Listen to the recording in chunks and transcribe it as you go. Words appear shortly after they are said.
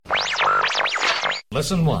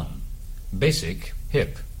Lesson 1. Basic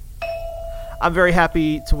Hip. I'm very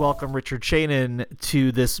happy to welcome Richard Scheinin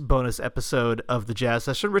to this bonus episode of the Jazz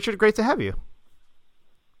Session. Richard, great to have you.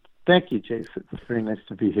 Thank you, Jason. It's very nice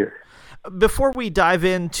to be here. Before we dive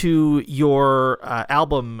into your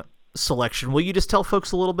album selection, will you just tell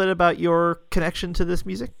folks a little bit about your connection to this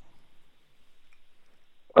music?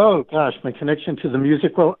 Oh, gosh, my connection to the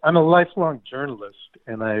music. Well, I'm a lifelong journalist,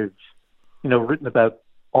 and I've, written about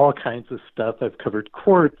all kinds of stuff. I've covered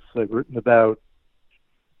courts. I've written about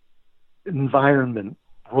environment,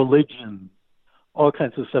 religion, all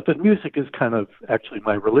kinds of stuff. But music is kind of actually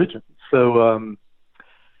my religion. So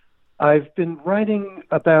I've been writing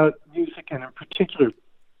about music, and in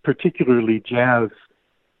particularly jazz,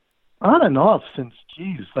 on and off since,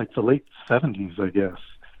 like the late 70s, I guess.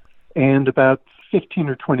 And about 15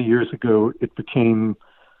 or 20 years ago, it became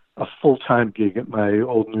a full-time gig at my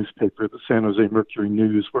old newspaper, the San Jose Mercury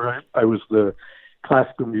News, where I was the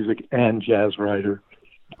classical music and jazz writer,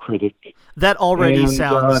 critic. That already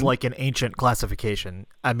sounds like an ancient classification.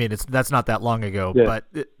 I mean, that's not that long ago, yeah.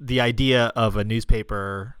 But the idea of a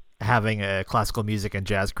newspaper having a classical music and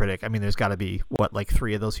jazz critic, I mean, there's got to be, like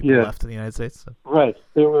 3 of those people left in the United States? So. Right.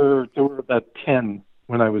 There were about 10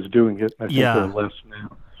 when I was doing it. I think there are less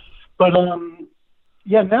now. But,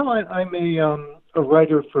 now I'm a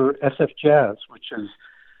writer for SF Jazz, which is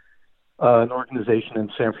an organization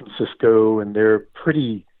in San Francisco, and they're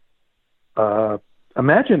pretty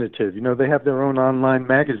imaginative. They have their own online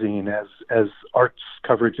magazine. As arts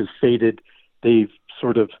coverage has faded, they've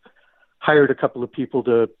sort of hired a couple of people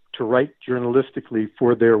to write journalistically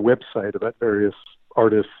for their website about various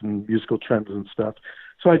artists and musical trends and stuff.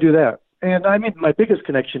 So I do that. And I mean, my biggest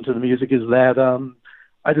connection to the music is that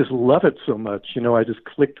I just love it so much. I just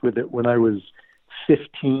clicked with it when I was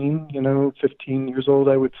 15 years old,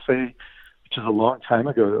 I would say, which is a long time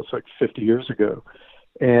ago. That's like 50 years ago.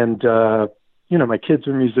 And, my kids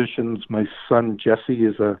are musicians. My son, Jesse,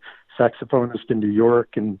 is a saxophonist in New York.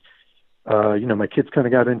 And, my kids kind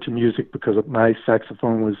of got into music because my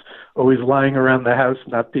saxophone was always lying around the house,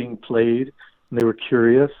 not being played. And they were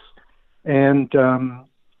curious. And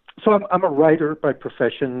so I'm a writer by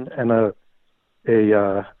profession and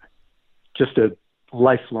just a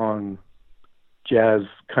lifelong jazz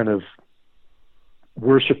kind of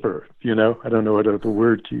worshiper, I don't know what other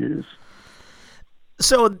word to use.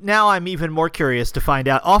 So now I'm even more curious to find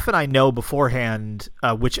out. Often I know beforehand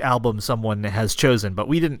which album someone has chosen, but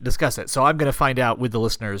we didn't discuss it. So I'm going to find out with the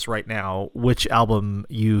listeners right now which album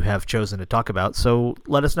you have chosen to talk about. So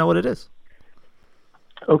let us know what it is.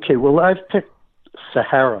 Okay, well, I've picked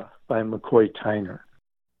Sahara by McCoy Tyner.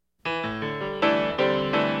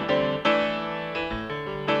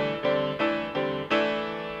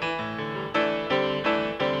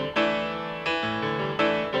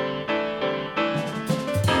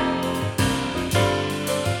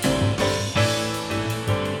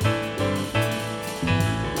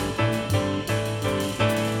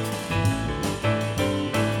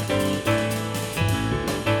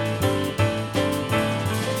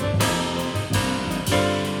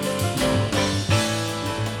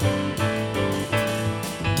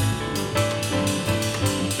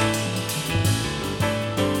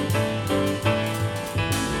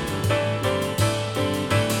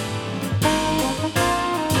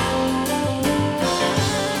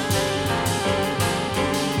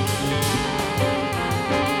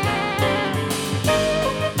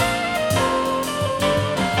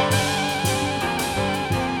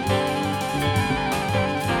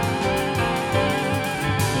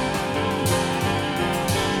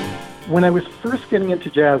 When I was first getting into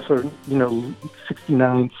jazz, or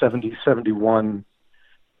 69, 70, 71,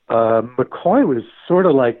 McCoy was sort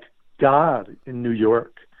of like God in New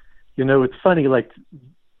York. It's funny, like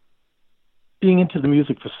being into the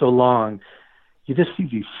music for so long, you just see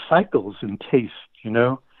these cycles in taste.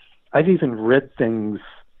 I've even read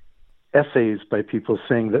essays by people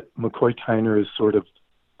saying that McCoy Tyner is sort of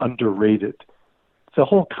underrated. The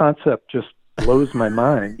whole concept just blows my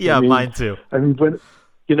mind. Yeah, mine too. I mean,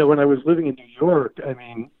 when I was living in New York,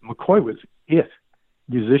 McCoy was it.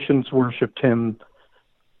 Musicians worshipped him.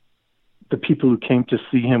 The people who came to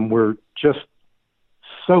see him were just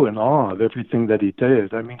so in awe of everything that he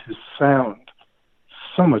did. I mean, his sound,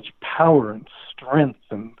 so much power and strength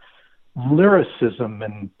and lyricism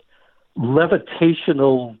and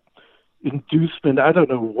levitational inducement. I don't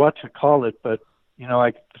know what to call it, but,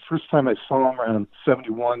 the first time I saw him around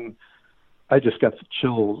 71, I just got the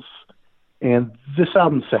chills. And this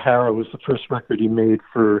album, Sahara, was the first record he made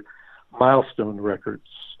for Milestone Records.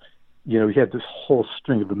 He had this whole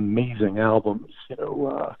string of amazing albums,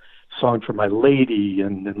 Song for My Lady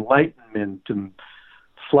and Enlightenment and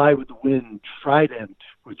Fly with the Wind, Trident,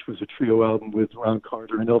 which was a trio album with Ron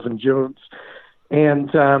Carter and Elvin Jones. And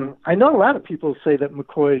I know a lot of people say that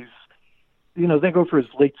McCoy's, they go for his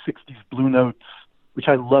late 60s Blue Notes, which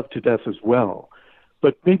I love to death as well.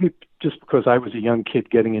 But maybe just because I was a young kid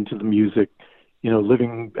getting into the music,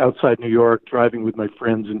 living outside New York, driving with my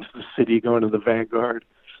friends into the city, going to the Vanguard.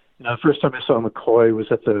 The first time I saw McCoy was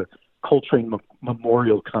at the Coltrane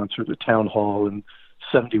Memorial Concert at Town Hall in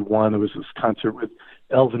 71. It was this concert with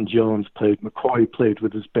Elvin Jones played, McCoy played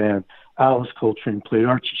with his band, Alice Coltrane played,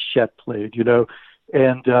 Archie Shett played,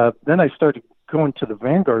 And then I started going to the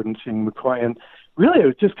Vanguard and seeing McCoy, and really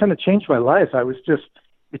it just kind of changed my life.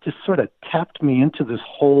 It just sort of tapped me into this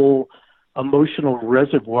whole emotional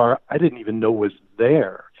reservoir I didn't even know was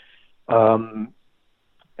there.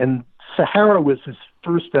 And Sahara was his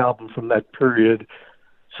first album from that period.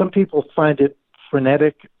 Some people find it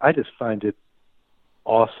frenetic. I just find it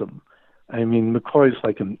awesome. I mean, McCoy's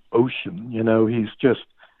like an ocean, he's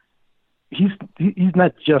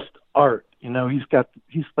not just art,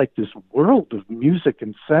 he's like this world of music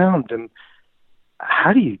and sound. And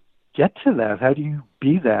how do you get to that? How do you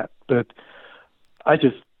be that? But I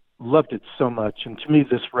just loved it so much. And to me,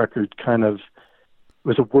 this record kind of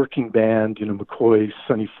was a working band, McCoy,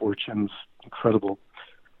 Sonny Fortune's incredible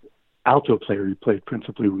alto player. He played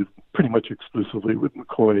pretty much exclusively with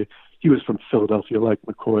McCoy. He was from Philadelphia, like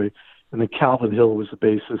McCoy. And then Calvin Hill was the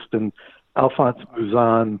bassist, and Alphonse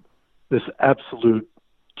Mouzon, this absolute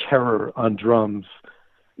terror on drums.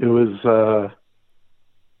 It was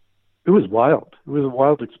wild. It was a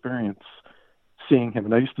wild experience seeing him,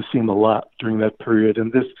 and I used to see him a lot during that period.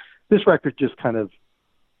 And this record just kind of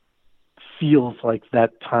feels like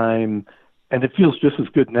that time, and it feels just as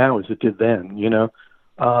good now as it did then,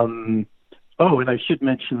 and I should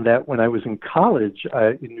mention that when I was in college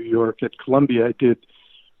in New York at Columbia, I did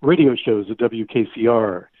radio shows at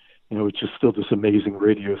WKCR, which is still this amazing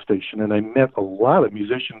radio station. And I met a lot of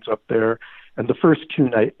musicians up there. And the first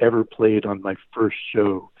tune I ever played on my first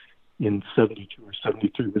show in 72 or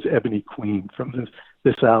 73 was Ebony Queen from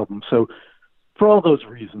this album. So for all those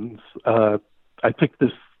reasons, I picked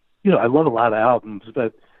this, I love a lot of albums,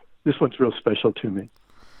 but this one's real special to me.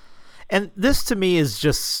 And this to me is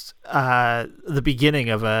just the beginning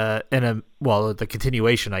of the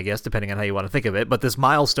continuation, I guess, depending on how you want to think of it. But this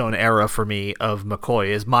milestone era for me of McCoy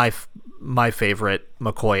is my favorite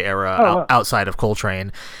McCoy era outside of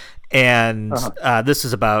Coltrane. And this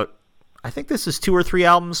is about, I think this is 2 or 3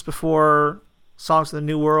 albums before Songs of the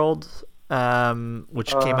New World,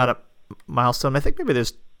 which came out at Milestone. I think maybe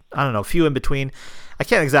there's, a few in between. I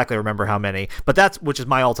can't exactly remember how many, but which is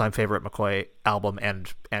my all-time favorite McCoy album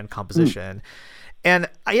and composition. And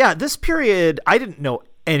this period, I didn't know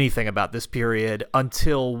anything about this period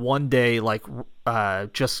until one day,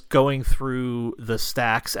 just going through the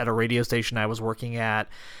stacks at a radio station I was working at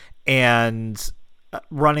and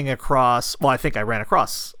running across, I think I ran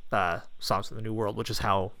across Songs of the New World, which is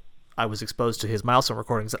how I was exposed to his Milestone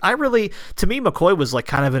recordings. To me, McCoy was like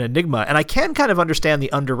kind of an enigma, and I can kind of understand the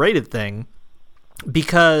underrated thing,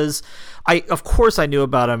 because of course I knew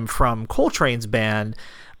about him from Coltrane's band,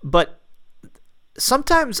 but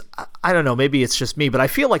sometimes, I don't know, maybe it's just me, but I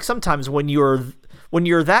feel like sometimes when you're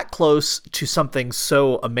that close to something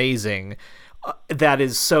so amazing that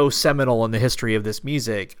is so seminal in the history of this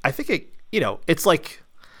music, I think it's like,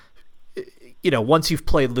 once you've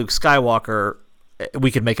played Luke Skywalker,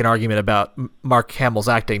 we could make an argument about Mark Hamill's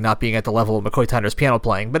acting not being at the level of McCoy Tyner's piano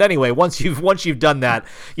playing. But anyway, once you've done that,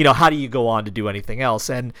 how do you go on to do anything else?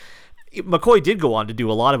 And McCoy did go on to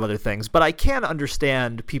do a lot of other things, but I can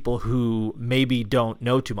understand people who maybe don't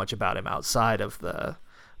know too much about him outside of the,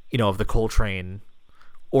 of the Coltrane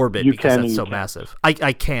orbit, because that's so massive.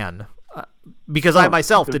 I can. Because I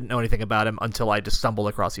myself didn't know anything about him until I just stumbled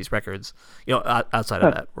across these records, outside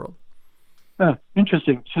of that world.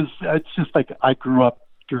 Interesting. It's just like I grew up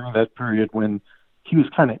during that period when he was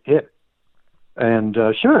kind of it. And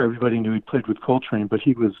sure, everybody knew he played with Coltrane, but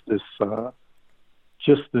he was this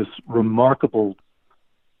remarkable,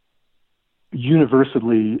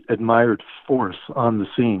 universally admired force on the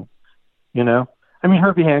scene. I mean,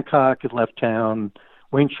 Herbie Hancock had left town,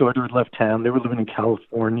 Wayne Shorter had left town. They were living in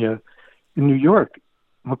California. In New York,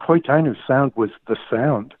 McCoy Tyner's sound was the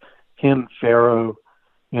sound. Him, Pharaoh,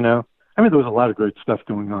 I mean, there was a lot of great stuff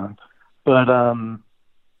going on, but and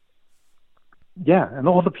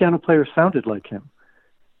all the piano players sounded like him,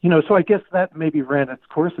 so I guess that maybe ran its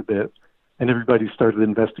course a bit, and everybody started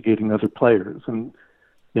investigating other players and,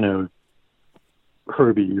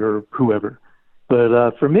 Herbie or whoever.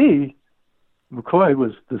 But for me, McCoy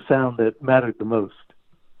was the sound that mattered the most.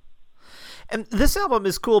 And this album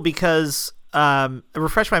is cool because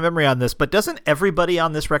refresh my memory on this, but doesn't everybody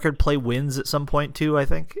on this record play winds at some point too, I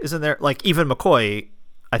think? Isn't there, like, even McCoy,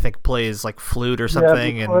 I think, plays like flute or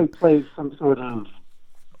something? Yeah, McCoy plays some sort of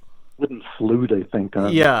wooden flute, I think,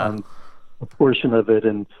 on a portion of it.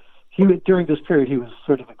 And during this period, he was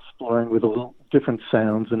sort of exploring with a little different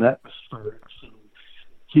sounds and atmospheres. And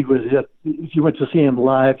he was, if you went to see him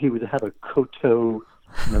live, he would have a koto,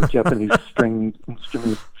 Japanese string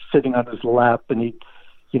instrument sitting on his lap, and he'd,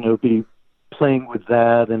 be playing with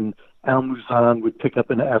that. And Al Muzan would pick up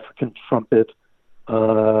an African trumpet.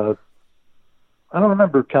 I don't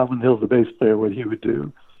remember Calvin Hill, the bass player, what he would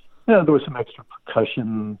do. There was some extra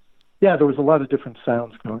percussion. Yeah, there was a lot of different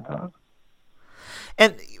sounds going on.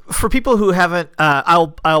 And for people who haven't,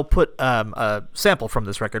 I'll put a sample from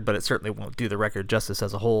this record, but it certainly won't do the record justice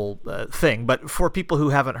as a whole thing. But for people who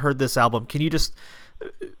haven't heard this album, can you just,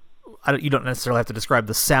 you don't necessarily have to describe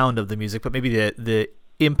the sound of the music, but maybe the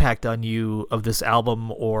impact on you of this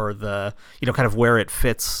album, or the, kind of where it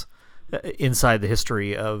fits inside the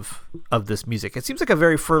history of this music. It seems like a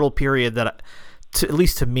very fertile period that, at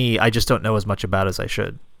least to me, I just don't know as much about as I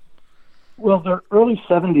should. Well, the early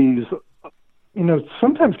 70s,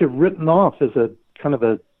 sometimes get written off as a kind of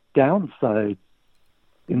a downside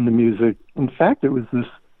in the music. In fact, it was this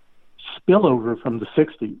spillover from the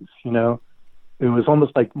 60s, It was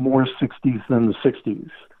almost like more 60s than the 60s.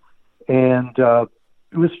 And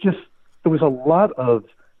there was a lot of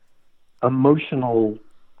emotional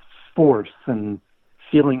force and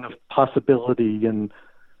feeling of possibility and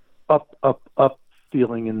up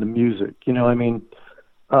feeling in the music.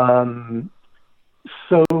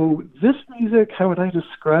 So this music, how would I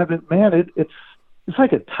describe it? Man, it's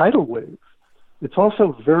like a tidal wave. It's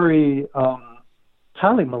also very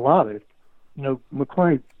highly melodic.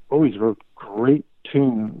 McCoy always wrote great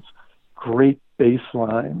tunes, great bass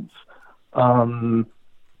lines.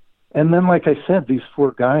 And then, like I said, these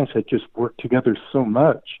four guys had just worked together so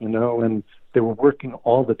much, and they were working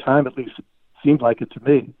all the time, at least it seemed like it to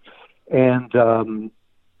me. And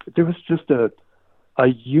there was just a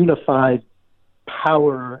unified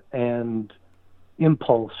power and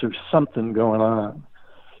impulse or something going on.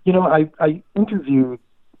 I interviewed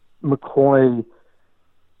McCoy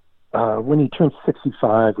when he turned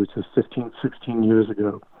 65, which was 16 years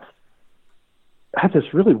ago. I had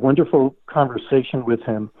this really wonderful conversation with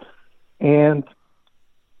him. And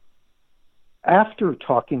after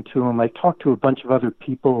talking to him, I talked to a bunch of other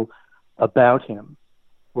people about him,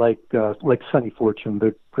 like Sonny Fortune,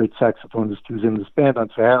 the great saxophonist who's in this band on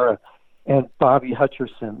Sahara, and Bobby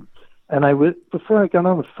Hutcherson. And before I got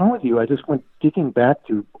on the phone with you, I just went digging back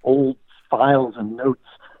through old files and notes,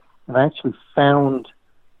 and I actually found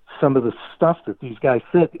some of the stuff that these guys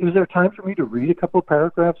said. Is there time for me to read a couple of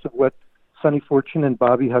paragraphs of what Sonny Fortune and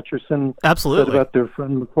Bobby Hutcherson Absolutely. said about their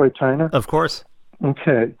friend McCoy Tyner? Of course.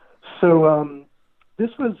 Okay. So this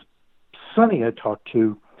was Sonny I talked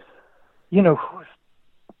to. He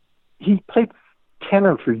played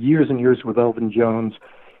tenor for years and years with Elvin Jones.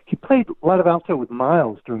 He played a lot of alto with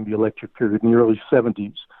Miles during the electric period in the early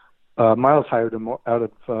 70s. Miles hired him out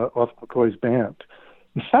of off McCoy's band.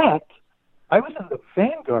 In fact, I was in the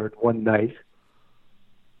Vanguard one night.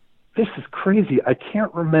 This is crazy. I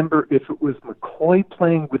can't remember if it was McCoy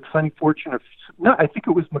playing with Sonny Fortune no, I think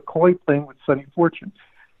it was McCoy playing with Sonny Fortune,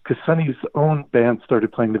 because Sonny's own band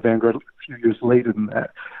started playing the Vanguard a few years later than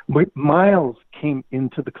that. Miles came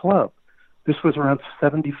into the club. This was around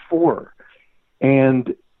 74.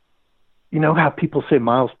 And you know how people say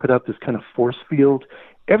Miles put out this kind of force field?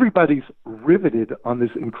 Everybody's riveted on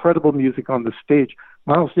this incredible music on the stage.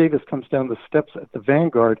 Miles Davis comes down the steps at the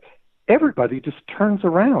Vanguard. Everybody just turns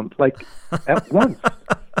around, like, at once.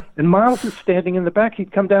 And Miles is standing in the back.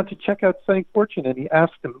 He'd come down to check out Sonny Fortune, and he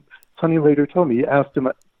asked him, Sonny later told me, he asked him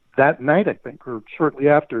that night, I think, or shortly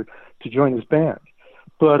after, to join his band.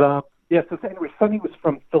 But, so anyway, Sonny was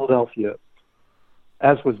from Philadelphia,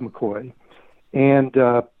 as was McCoy. And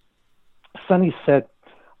Sonny said,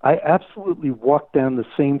 I absolutely walked down the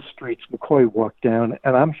same streets McCoy walked down,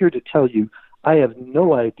 and I'm here to tell you, I have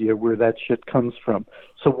no idea where that shit comes from.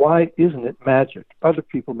 So why isn't it magic? Other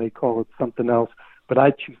people may call it something else, but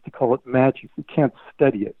I choose to call it magic. You can't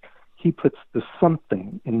study it. He puts the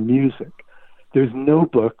something in music. There's no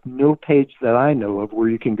book, no page that I know of where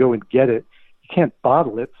you can go and get it. You can't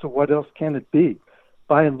bottle it, so what else can it be?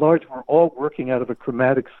 By and large, we're all working out of a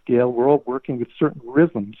chromatic scale. We're all working with certain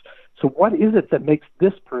rhythms. So what is it that makes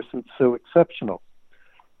this person so exceptional?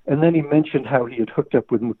 And then he mentioned how he had hooked up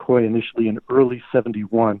with McCoy initially in early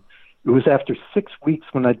 71. It was after 6 weeks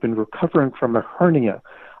when I'd been recovering from a hernia.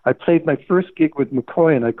 I played my first gig with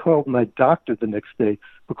McCoy, and I called my doctor the next day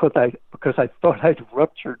because I thought I'd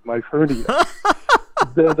ruptured my hernia.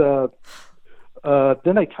 Then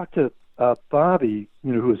I talked to Bobby,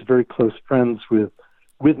 who was very close friends with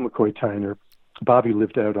McCoy Tyner. Bobby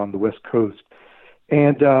lived out on the West Coast,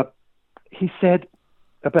 and he said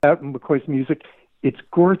about McCoy's music, it's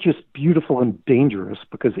gorgeous, beautiful, and dangerous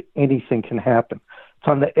because anything can happen. It's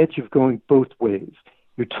on the edge of going both ways.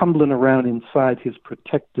 You're tumbling around inside his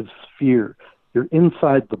protective sphere. You're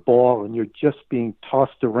inside the ball, and you're just being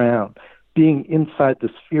tossed around. Being inside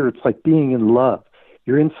the sphere, it's like being in love.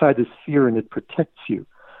 You're inside the sphere, and it protects you.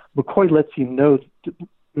 McCoy lets you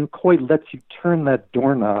turn that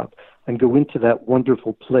doorknob and go into that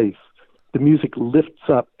wonderful place. The music lifts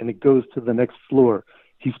up, and it goes to the next floor.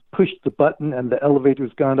 He's pushed the button, and the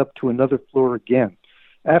elevator's gone up to another floor again.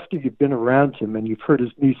 After you've been around him and you've heard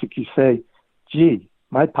his music, you say, gee,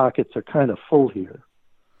 my pockets are kind of full here.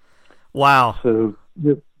 Wow. So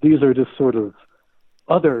these are just sort of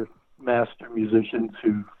other master musicians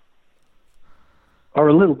who are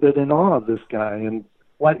a little bit in awe of this guy. And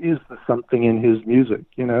what is the something in his music,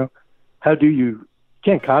 How do you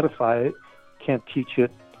can't codify it, can't teach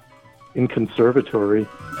it in conservatory.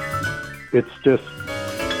 It's just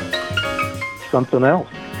something else.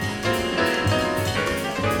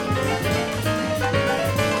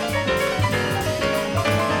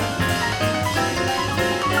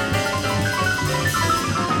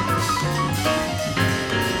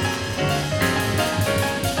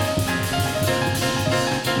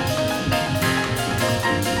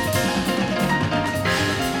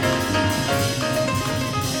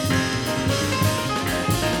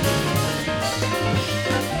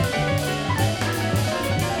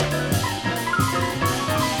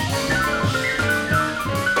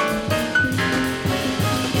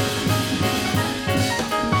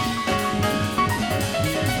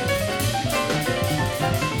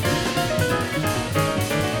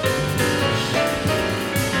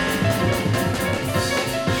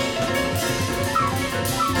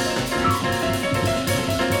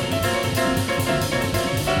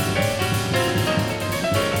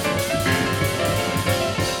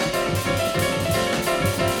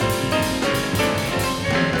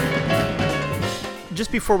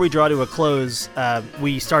 Just before we draw to a close,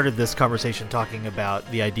 we started this conversation talking about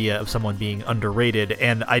the idea of someone being underrated,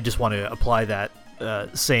 and I just want to apply that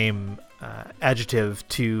same adjective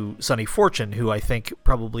to Sonny Fortune, who I think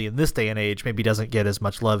probably in this day and age maybe doesn't get as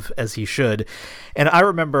much love as he should. And I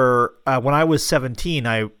remember when I was 17,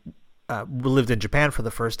 I lived in Japan for the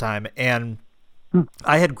first time, and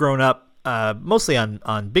I had grown up mostly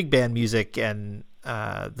on big band music and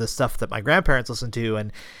the stuff that my grandparents listened to,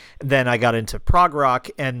 and then I got into prog rock,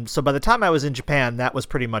 and so by the time I was in Japan, that was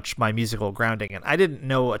pretty much my musical grounding, and I didn't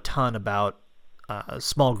know a ton about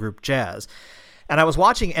small group jazz. And I was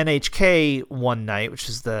watching NHK one night, which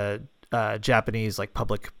is the Japanese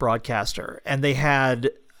public broadcaster, and they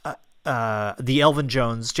had the Elvin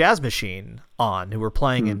Jones Jazz Machine on, who were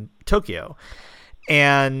playing in Tokyo,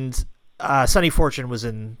 and Sonny Fortune was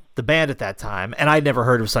in the band at that time, and I'd never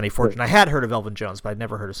heard of Sonny Fortune. I had heard of Elvin Jones, but I'd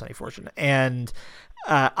never heard of Sonny Fortune. And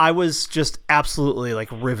I was just absolutely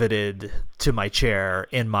riveted to my chair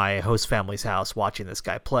in my host family's house watching this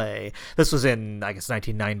guy play. This was in, I guess,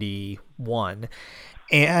 1991.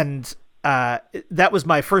 And that was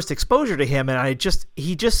my first exposure to him, and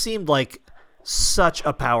he just seemed like such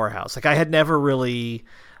a powerhouse. I had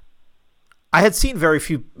seen very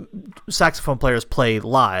few saxophone players play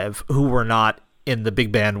live who were not in the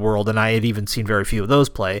big band world, and I had even seen very few of those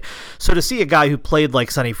play. So to see a guy who played like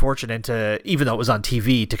Sonny Fortune, and to, even though it was on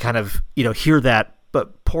TV, to kind of, hear that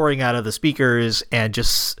but pouring out of the speakers and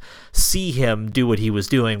just see him do what he was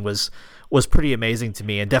doing was pretty amazing to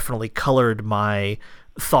me, and definitely colored my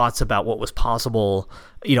thoughts about what was possible,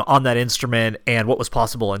 on that instrument, and what was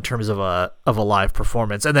possible in terms of a live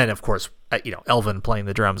performance. And then, of course, Elvin playing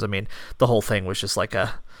the drums. I mean, the whole thing was just like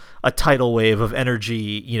a tidal wave of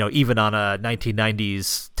energy, even on a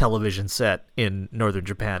 1990s television set in northern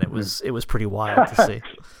Japan. It was pretty wild to see.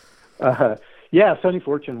 Yeah, Sonny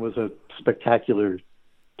Fortune was a spectacular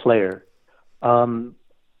player. I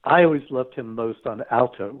always loved him most on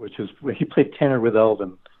alto, which is when he played tenor with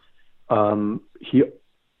Elvin. He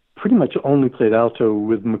pretty much only played alto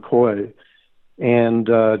with McCoy, and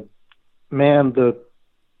man, the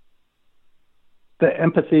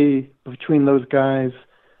empathy between those guys.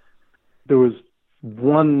 There was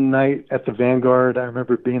one night at the Vanguard, I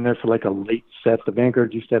remember being there for a late set. The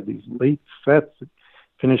Vanguard used to have these late sets that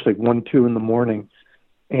finished 1, 2 in the morning,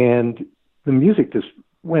 and the music just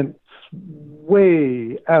went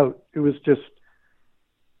way out. It was just,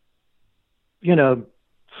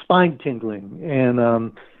 spine tingling.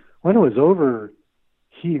 And when it was over,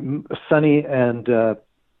 Sonny and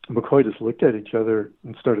McCoy just looked at each other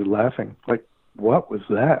and started laughing. Like, what was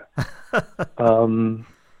that?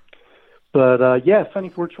 But Sonny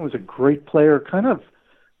Fortune was a great player, kind of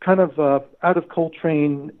out of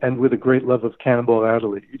Coltrane and with a great love of Cannonball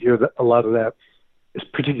Adderley. You hear a lot of that,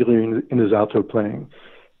 particularly in his alto playing.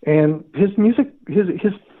 And his music,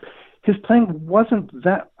 his playing wasn't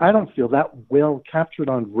that, I don't feel, that well captured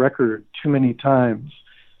on record too many times.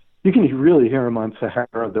 You can really hear him on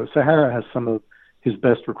Sahara, though. Sahara has some of his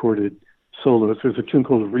best recorded solos. There's a tune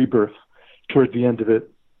called Rebirth toward the end of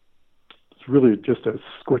it. It's really just a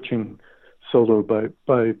scorching solo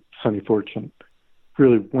by Sonny Fortune.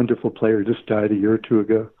 Really wonderful player, just died a year or two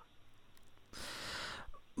ago.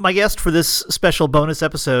 My guest for this special bonus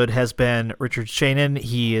episode has been Richard Scheinin.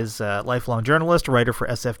 He is a lifelong journalist, a writer for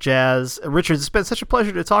SF Jazz. Richard, it's been such a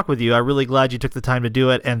pleasure to talk with you. I'm really glad you took the time to do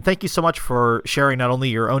it, and thank you so much for sharing not only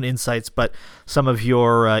your own insights, but some of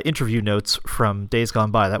your interview notes from days gone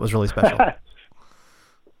by. That was really special.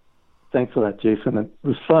 Thanks for that, Jason. It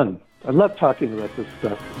was fun. I love talking about this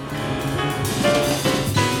stuff.